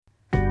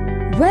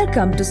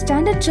Welcome to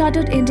Standard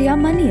Chartered India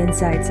Money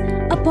Insights,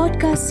 a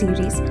podcast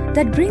series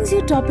that brings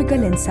you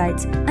topical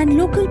insights and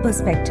local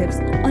perspectives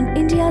on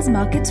India's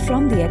markets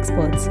from the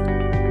experts.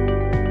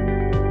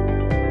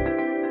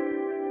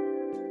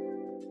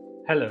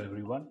 Hello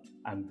everyone,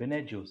 I'm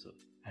Vinay Joseph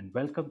and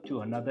welcome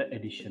to another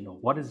edition of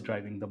What is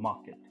Driving the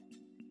Market,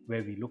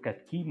 where we look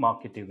at key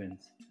market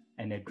events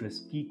and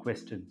address key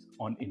questions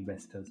on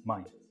investors'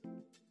 minds.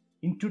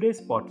 In today's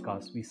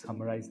podcast, we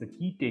summarize the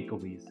key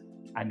takeaways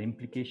and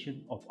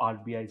implication of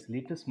RBI's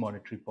latest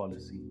monetary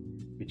policy,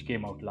 which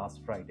came out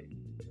last Friday.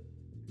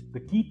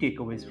 The key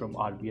takeaways from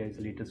RBI's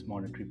latest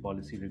monetary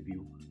policy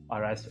review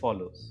are as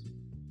follows.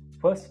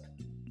 First,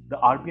 the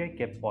RBI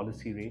kept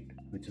policy rate,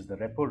 which is the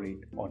repo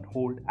rate, on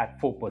hold at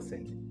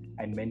 4%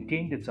 and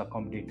maintained its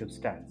accommodative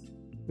stance,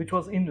 which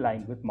was in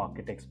line with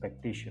market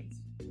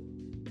expectations.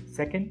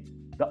 Second,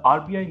 the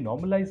RBI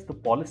normalized the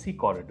policy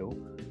corridor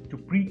to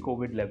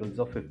pre-COVID levels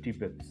of 50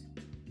 bps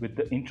with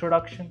the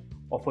introduction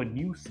of a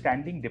new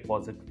standing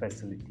deposit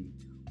facility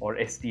or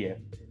SDF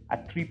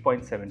at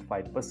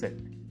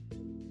 3.75%.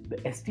 The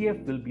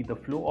SDF will be the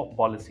flow of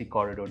policy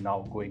corridor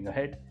now going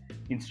ahead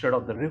instead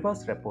of the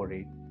reverse repo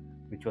rate,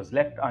 which was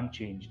left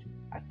unchanged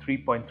at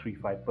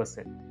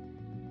 3.35%,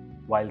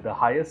 while the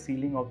higher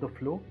ceiling of the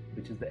flow,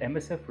 which is the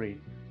MSF rate,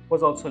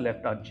 was also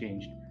left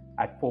unchanged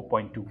at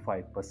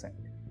 4.25%.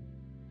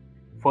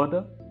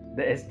 Further,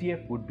 the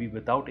SDF would be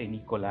without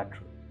any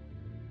collateral.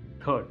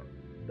 Third,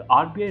 the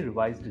RBI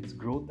revised its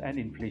growth and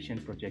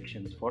inflation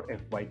projections for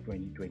FY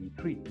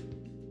 2023.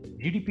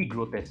 GDP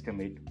growth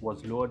estimate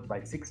was lowered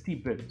by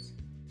 60 bps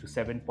to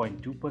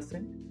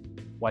 7.2%,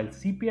 while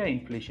CPI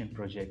inflation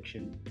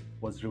projection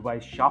was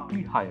revised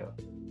sharply higher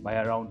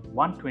by around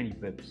 120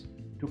 bps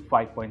to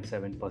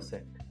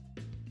 5.7%.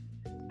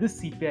 This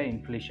CPI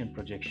inflation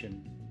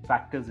projection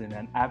factors in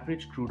an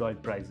average crude oil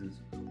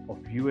prices of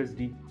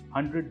USD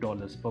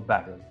 $100 per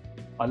barrel,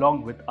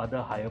 along with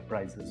other higher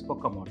prices for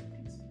commodities.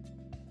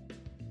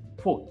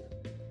 Fourth,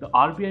 the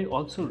RBI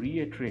also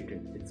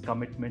reiterated its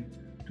commitment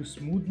to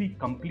smoothly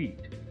complete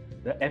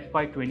the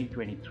FY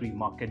 2023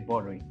 market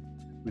borrowing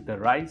with a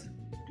rise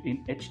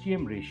in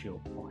HTM ratio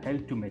or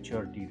held to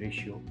maturity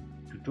ratio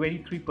to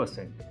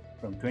 23%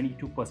 from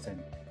 22%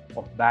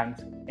 of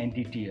banks'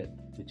 NDTL,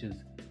 which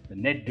is the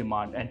net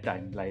demand and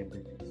time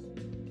liabilities.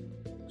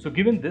 So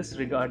given this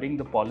regarding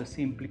the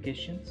policy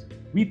implications,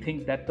 we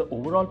think that the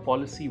overall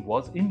policy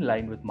was in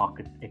line with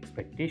market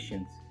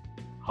expectations.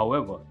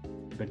 However,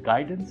 the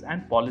guidance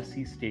and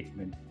policy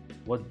statement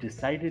was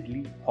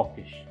decidedly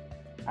hawkish,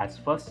 as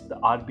first the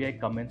RBI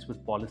commenced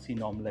with policy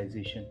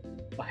normalization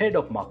ahead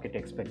of market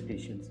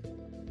expectations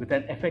with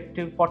an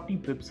effective 40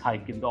 bps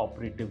hike in the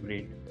operative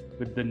rate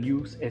with the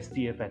new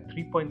SDF at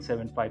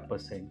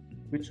 3.75%,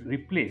 which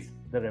replaced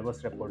the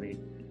reverse repo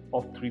rate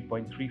of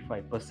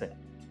 3.35%.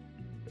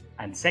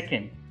 And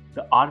second,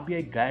 the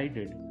RBI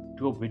guided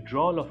to a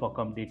withdrawal of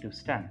accommodative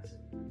stance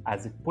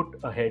as it put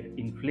ahead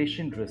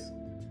inflation risk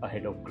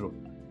ahead of growth.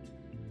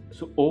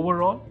 So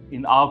overall,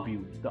 in our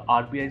view, the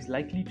RBI is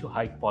likely to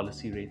hike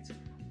policy rates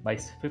by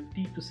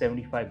 50 to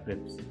 75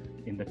 bps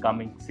in the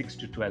coming 6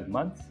 to 12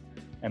 months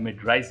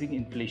amid rising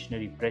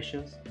inflationary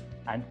pressures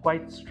and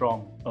quite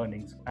strong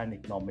earnings and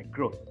economic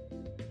growth.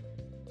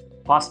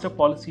 Faster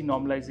policy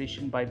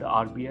normalization by the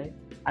RBI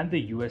and the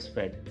US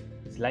Fed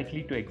is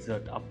likely to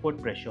exert upward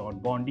pressure on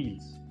bond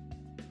yields.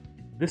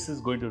 This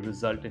is going to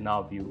result, in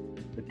our view,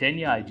 the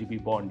 10-year IGB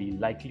bond yield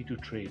likely to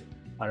trade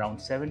around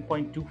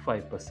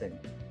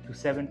 7.25% to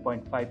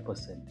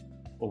 7.5%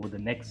 over the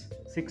next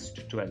 6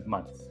 to 12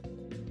 months.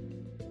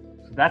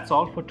 So that's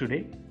all for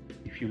today.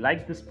 If you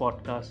like this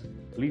podcast,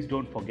 please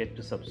don't forget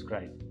to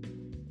subscribe.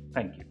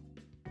 Thank you.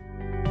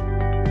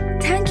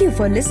 Thank you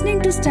for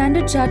listening to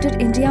Standard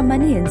Chartered India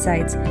Money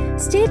Insights.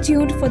 Stay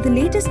tuned for the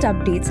latest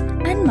updates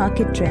and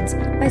market trends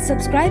by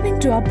subscribing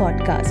to our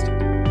podcast.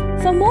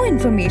 For more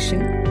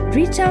information,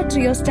 reach out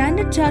to your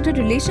Standard Chartered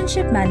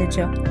Relationship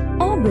Manager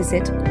or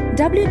visit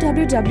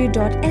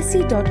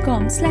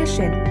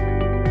www.se.com/in.